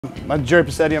I'm Gerry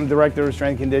Pacitti. I'm Director of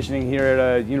Strength and Conditioning here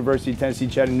at University of Tennessee,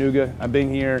 Chattanooga. I've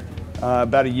been here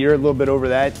about a year, a little bit over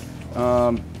that.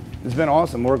 It's been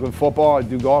awesome. Work with football. I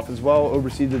do golf as well,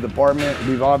 oversee the department.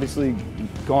 We've obviously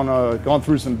gone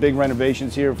through some big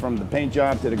renovations here, from the paint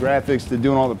job to the graphics to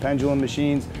doing all the pendulum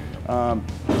machines.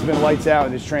 It's been lights out,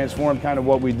 and it's transformed kind of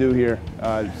what we do here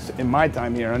in my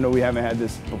time here. I know we haven't had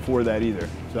this before that either.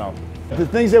 So the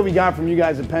things that we got from you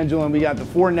guys at Pendulum, we got the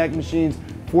 4 neck machines,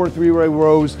 4 3-way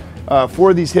rows,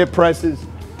 4 of these hip presses,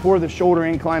 4 of the shoulder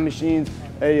incline machines,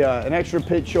 an extra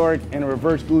pitch shark, and a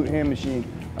reverse glute ham machine,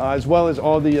 as well as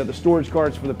all the storage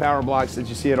carts for the power blocks that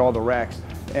you see at all the racks.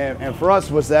 And for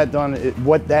us, what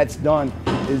that's done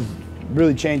is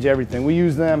really change everything. We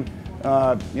use them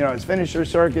as finisher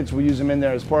circuits. We use them in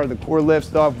there as part of the core lift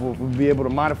stuff. We'll be able to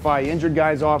modify injured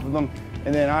guys off of them.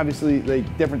 And then obviously,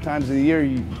 like, different times of the year,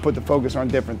 you put the focus on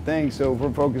different things. So if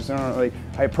we're focusing on like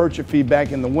hypertrophy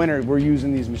back in the winter, we're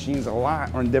using these machines a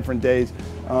lot on different days.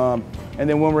 And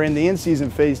then when we're in the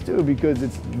in-season phase too, because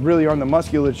it's really on the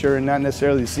musculature and not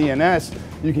necessarily the CNS,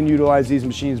 you can utilize these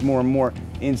machines more and more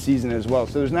in season as well.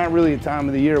 So there's not really a time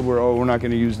of the year where, oh, we're not going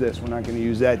to use this, we're not going to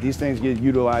use that. These things get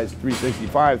utilized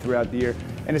 365 throughout the year.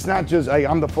 And it's not just,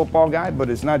 I'm the football guy, but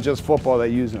it's not just football that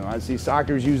use them. I see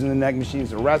soccer's using the neck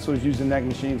machines, the wrestlers using neck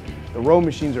machines. The row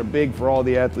machines are big for all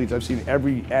the athletes. I've seen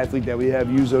every athlete that we have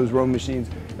use those row machines,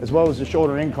 as well as the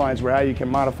shoulder inclines, where how you can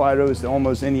modify those to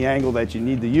almost any angle that you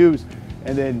need to use.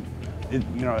 And then,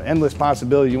 endless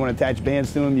possibilities. You want to attach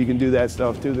bands to them, you can do that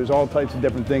stuff too. There's all types of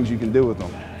different things you can do with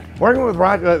them. Working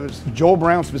with Joel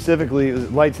Brown specifically,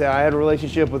 lights out. I had a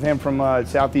relationship with him from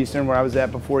Southeastern, where I was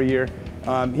at before here.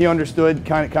 He understood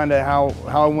kind of how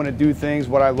I want to do things,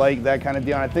 what I like, that kind of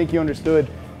deal. And I think he understood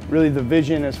really the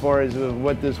vision as far as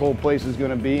what this whole place is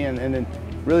going to be, and then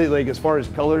really, like, as far as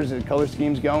colors and color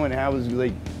schemes go, and how it was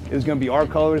going to be our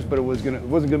colors, but it wasn't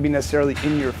going to be necessarily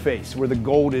in your face, where the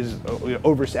gold is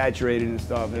oversaturated and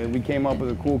stuff. And we came up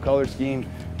with a cool color scheme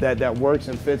that works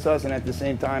and fits us, and at the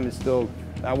same time, it's still,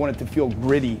 I want it to feel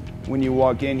gritty when you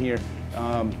walk in here.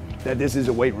 That this is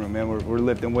a weight room, and we're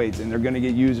lifting weights, and they're going to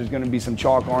get used. There's going to be some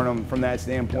chalk on them from that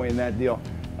standpoint and that deal.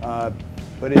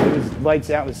 But it was lights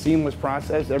out, it was a seamless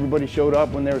process. Everybody showed up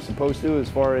when they were supposed to, as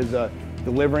far as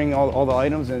delivering all the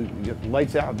items, and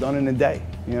lights out, done in a day,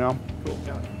 Cool.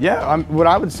 Yeah, what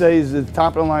I would say is the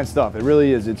top of the line stuff. It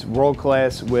really is. It's world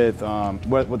class with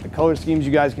what the color schemes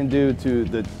you guys can do, to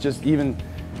the just even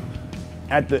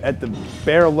at the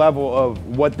bare level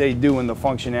of what they do and the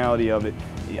functionality of it.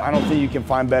 I don't think you can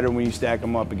find better when you stack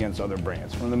them up against other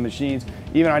brands. From the machines,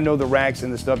 even I know the racks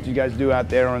and the stuff you guys do out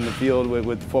there on the field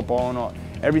with football and all,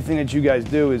 everything that you guys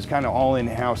do is kind of all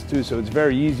in-house too. So it's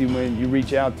very easy when you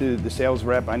reach out to the sales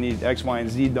rep, I need X, Y, and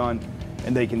Z done,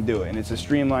 and they can do it. And it's a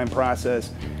streamlined process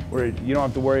where you don't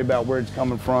have to worry about where it's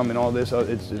coming from and all this.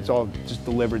 It's all just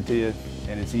delivered to you,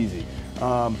 and it's easy.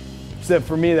 So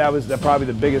for me, that was probably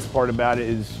the biggest part about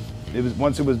it.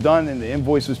 Once it was done and the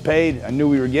invoice was paid, I knew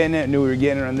we were getting it. I knew we were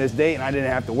getting it on this date, and I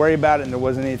didn't have to worry about it, and there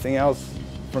wasn't anything else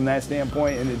from that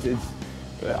standpoint. And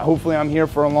hopefully I'm here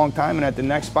for a long time, and at the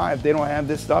next spot, if they don't have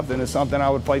this stuff, then it's something I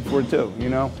would fight for too.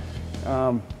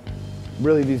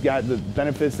 Really, these guys, the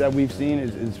benefits that we've seen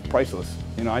is priceless.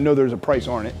 I know there's a price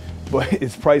on it, but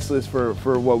it's priceless for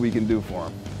what we can do for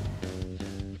them.